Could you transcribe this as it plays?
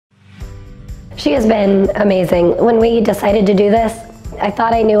She has been amazing. When we decided to do this, I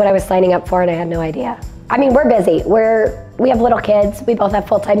thought I knew what I was signing up for and I had no idea. I mean, we're busy. We have little kids. We both have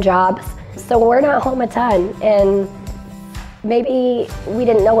full-time jobs. So we're not home a ton. And maybe we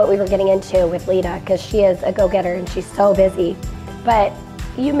didn't know what we were getting into with Lida because she is a go-getter and she's so busy. But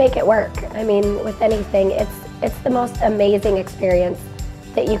you make it work. I mean, with anything, it's the most amazing experience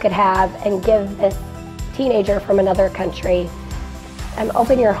that you could have and give this teenager from another country.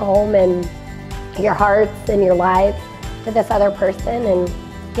 Open your home and your hearts and your lives to this other person and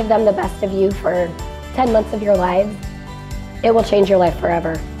give them the best of you for 10 months of your lives. It will change your life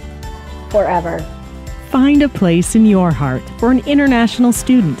forever. Forever. Find a place in your heart for an international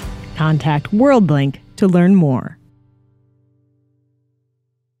student. Contact WorldLink to learn more.